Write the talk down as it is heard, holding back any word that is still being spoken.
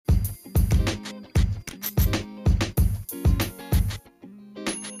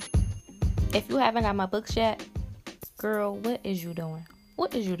If you haven't got my books yet, girl, what is you doing?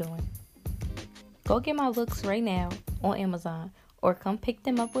 What is you doing? Go get my books right now on Amazon or come pick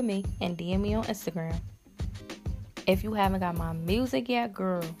them up with me and DM me on Instagram. If you haven't got my music yet,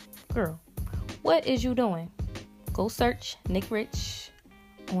 girl, what is you doing? Go search Nick Rich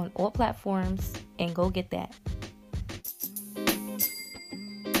on all platforms and go get that.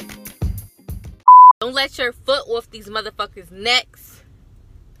 Don't let your foot off these motherfuckers' necks.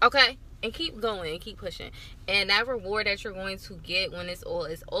 Okay? And keep going and keep pushing. And that reward that you're going to get when it's all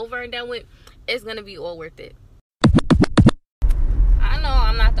is over and done with, it's going to be all worth it. I know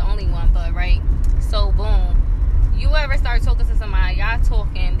I'm not the only one, but right? So, boom. You ever start talking to somebody, y'all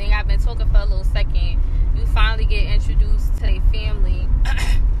talking, then y'all been talking for a little second, you finally get introduced to their family,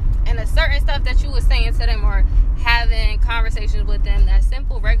 and the certain stuff that you were saying to them or having conversations with them, that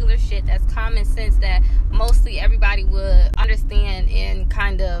simple, regular shit, that's common sense that mostly everybody would understand and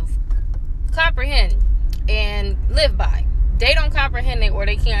kind of comprehend and live by. They don't comprehend it or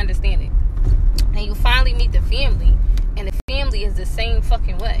they can't understand it. And you finally meet the family, and the family is the same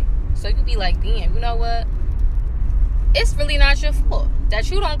fucking way. So you be like, damn, you know what? It's really not your fault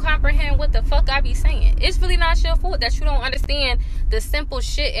that you don't comprehend what the fuck I be saying. It's really not your fault that you don't understand the simple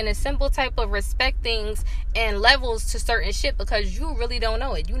shit and the simple type of respect things and levels to certain shit, because you really don't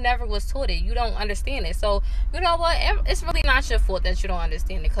know it. You never was taught it. You don't understand it. So, you know what? It's really not your fault that you don't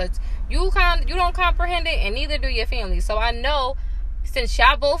understand it, because you don't comprehend it, and neither do your family. So I know, since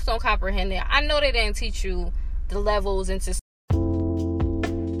y'all both don't comprehend it, I know they didn't teach you the levels into.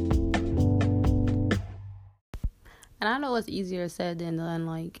 And I know it's easier said than done.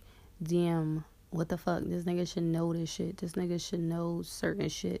 Like, damn, what the fuck? This nigga should know this shit. This nigga should know certain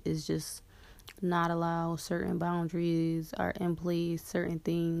shit is just not allowed. Certain boundaries are in place. Certain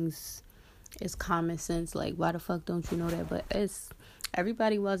things is common sense. Like, why the fuck don't you know that? But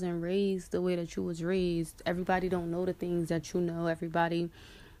everybody wasn't raised the way that you was raised. Everybody don't know the things that you know. Everybody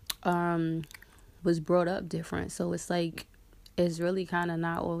was brought up different. So it's like, it's really kind of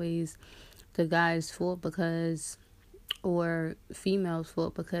not always the guy's fault or female's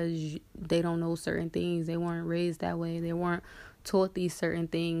fault because they don't know certain things. They weren't raised that way. They weren't taught these certain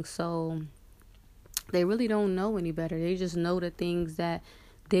things. So they really don't know any better. They just know the things that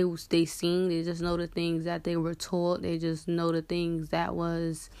they seen. They just know the things that they were taught. They just know the things that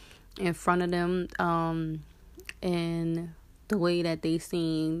was in front of them. And the way that they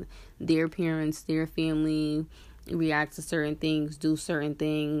seen their parents, their family react to certain things, do certain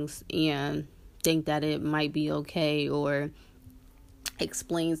things, and think that it might be okay, or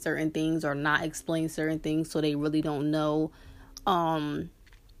explain certain things or not explain certain things. So they really don't know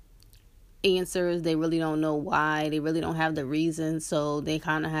answers. They really don't know why. They really don't have the reason. So they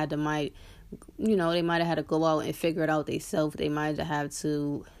kind of they might have had to go out and figure it out themselves. They might have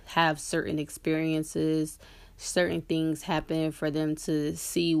to have certain experiences, certain things happen for them to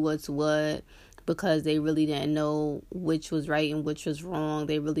see what's what, because they really didn't know which was right and which was wrong.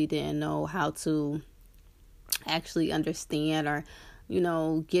 They really didn't know how to actually understand or,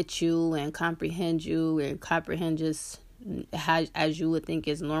 get you and comprehend just as you would think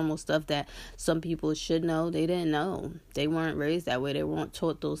is normal stuff that some people should know. They didn't know. They weren't raised that way. They weren't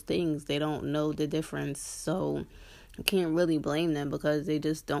taught those things. They don't know the difference. So you can't really blame them because they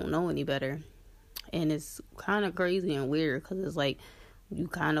just don't know any better. And it's kind of crazy and weird because it's like, you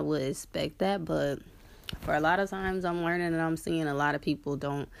kind of would expect that, but for a lot of times I'm learning and I'm seeing a lot of people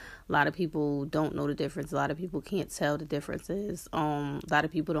don't know the difference. A lot of people can't tell the differences. A lot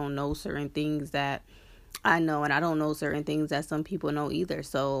of people don't know certain things that I know, and I don't know certain things that some people know either.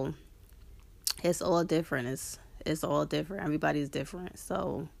 So it's all different. It's all different. Everybody's different.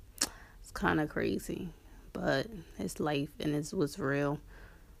 So it's kind of crazy, but it's life and it's what's real.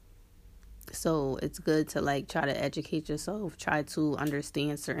 So it's good to try to educate yourself, try to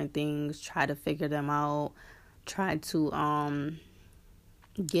understand certain things, try to figure them out, try to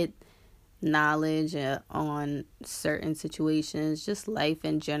get knowledge on certain situations, just life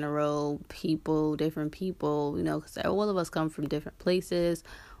in general, different people, because all of us come from different places.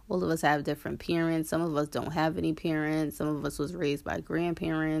 All of us have different parents. Some of us don't have any parents. Some of us was raised by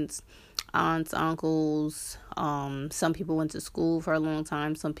grandparents, aunts, uncles. Some people went to school for a long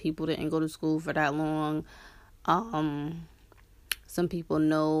time. Some people didn't go to school for that long. Some people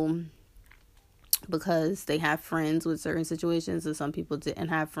know because they have friends with certain situations, and some people didn't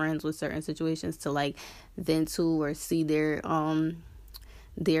have friends with certain situations to vent to or see their upbringing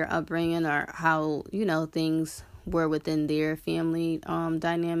or how things were within their family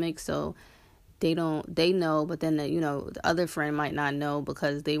dynamics. So they know, but then the other friend might not know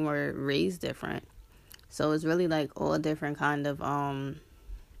because they were raised different. So it's really all different kind of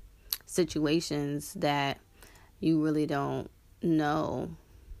situations that you really don't know,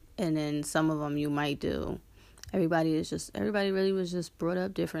 and then some of them you might do. Everybody really was just brought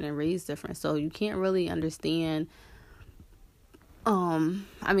up different and raised different, so you can't really understand.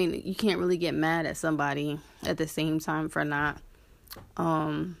 You can't really get mad at somebody at the same time for not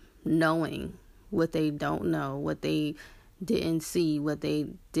knowing what they don't know, what they didn't see, what they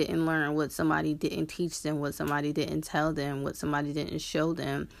didn't learn, what somebody didn't teach them, what somebody didn't tell them, what somebody didn't show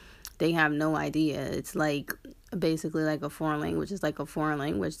them. They have no idea. It's like basically like a foreign language. It's like a foreign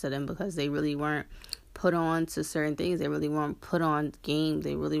language to them because they really weren't put on to certain things. They really weren't put on game.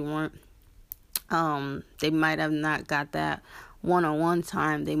 They really weren't, they might have not got that one-on-one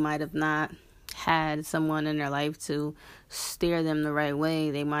time. They might have not had someone in their life to steer them the right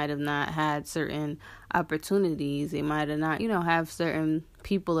way. They might have not had certain opportunities. They might have not, have certain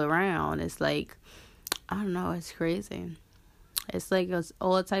people around. It's like, I don't know, it's crazy. It's like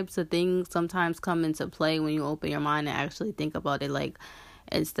all types of things sometimes come into play when you open your mind and actually think about it. Like,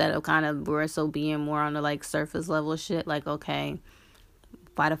 instead of kind of more so being more on the like surface level shit, like, okay,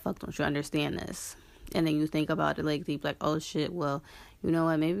 why the fuck don't you understand this? And then you think about it like deep, like, oh shit, well, you know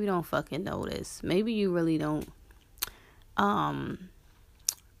what, maybe you don't fucking know this. Maybe you really don't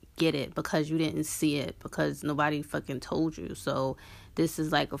get it because you didn't see it, because nobody fucking told you. So this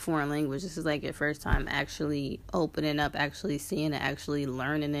is like a foreign language. This is like your first time actually opening up, actually seeing it, actually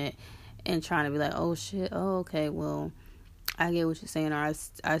learning it, and trying to be like, oh shit, oh okay, well, I get what you're saying, or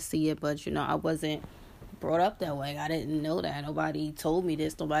I see it, but I wasn't brought up that way. I didn't know that. Nobody told me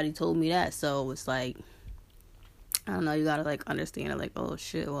this, nobody told me that. So it's like, I don't know, you gotta like understand it, like, oh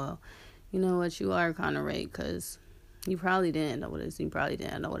shit, well, you know what, you are kind of right, because you probably didn't know this, you probably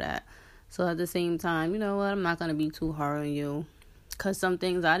didn't know that. So at the same time, you know what, I'm not gonna be too hard on you, because some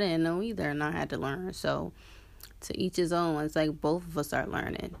things I didn't know either, and I had to learn. So to each his own. It's like both of us are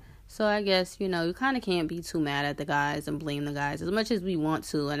learning. So I guess, you kind of can't be too mad at the guys and blame the guys as much as we want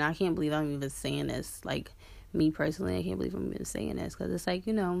to. And I can't believe I'm even saying this. Like, me personally, I can't believe I'm even saying this. Because it's like,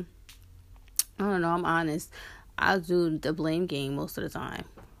 I don't know, I'm honest. I'll do the blame game most of the time.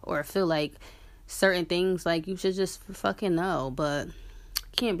 Or I feel like certain things, like, you should just fucking know. But it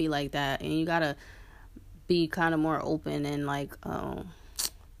can't be like that. And you got to be kind of more open and, like,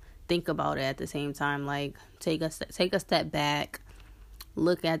 think about it at the same time. Like, take a step back.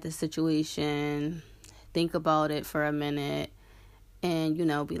 Look at the situation, think about it for a minute, and,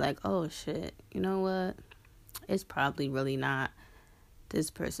 be like, oh, shit, you know what? It's probably really not this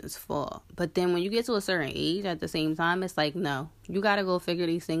person's fault. But then when you get to a certain age, at the same time, it's like, no, you got to go figure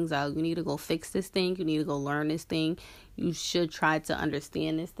these things out. You need to go fix this thing. You need to go learn this thing. You should try to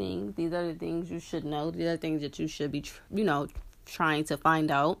understand this thing. These are the things you should know. These are the things that you should be, trying to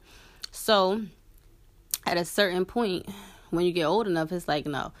find out. So at a certain point, when you get old enough, it's like,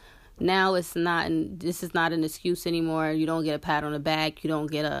 no, now this is not an excuse anymore. You don't get a pat on the back. You don't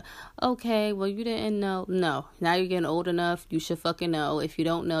get okay, well, you didn't know. No, now you're getting old enough. You should fucking know. If you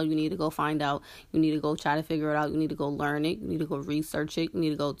don't know, you need to go find out. You need to go try to figure it out. You need to go learn it. You need to go research it. You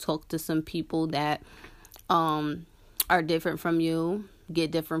need to go talk to some people that are different from you,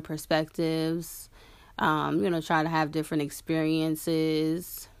 get different perspectives, try to have different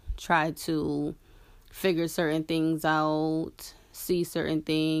experiences, try to figure certain things out, see certain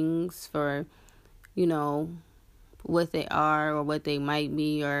things for, what they are or what they might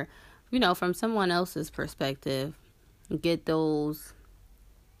be, or, from someone else's perspective. Get those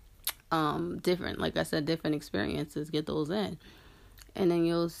different, like I said, different experiences, get those in. And then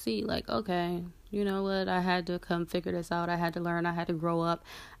you'll see, like, okay, you know what, I had to come figure this out. I had to learn. I had to grow up.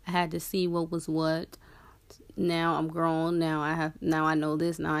 I had to see what was what. Now I'm grown. Now I know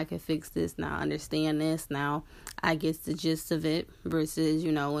this. Now I can fix this. Now I understand this. Now I get the gist of it. Versus,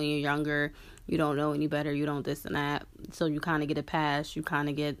 when you're younger, you don't know any better. You don't this and that. So you kind of get a pass. You kind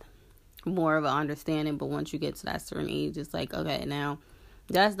of get more of an understanding. But once you get to that certain age, it's like, okay, now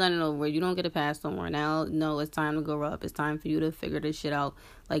that's done and over. You don't get a pass no more. Now, no, it's time to grow up. It's time for you to figure this shit out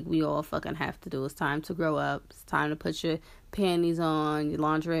like we all fucking have to do. It's time to grow up. It's time to put your panties on, your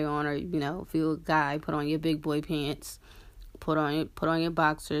lingerie on, or, if you're a guy, put on your big boy pants. Put on your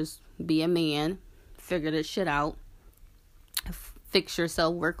boxers. Be a man. Figure this shit out. Fix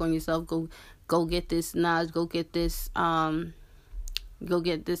yourself. Work on yourself. Go get this knowledge. Go get this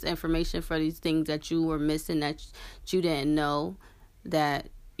information for these things that you were missing, that you didn't know, that,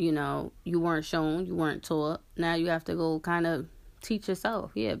 you weren't shown, you weren't taught. Now you have to go kind of teach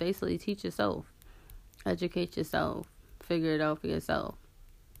yourself. Yeah, basically teach yourself. Educate yourself. Figure it out for yourself.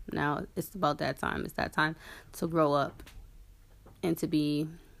 Now it's about that time. It's that time to grow up and to be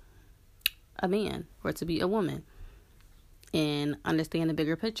a man or to be a woman and understand the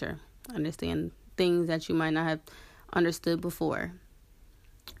bigger picture. Understand things that you might not have understood before.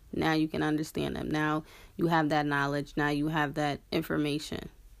 Now you can understand them. Now you have that knowledge. Now you have that information.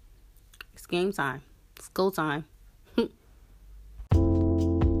 It's game time. It's go time.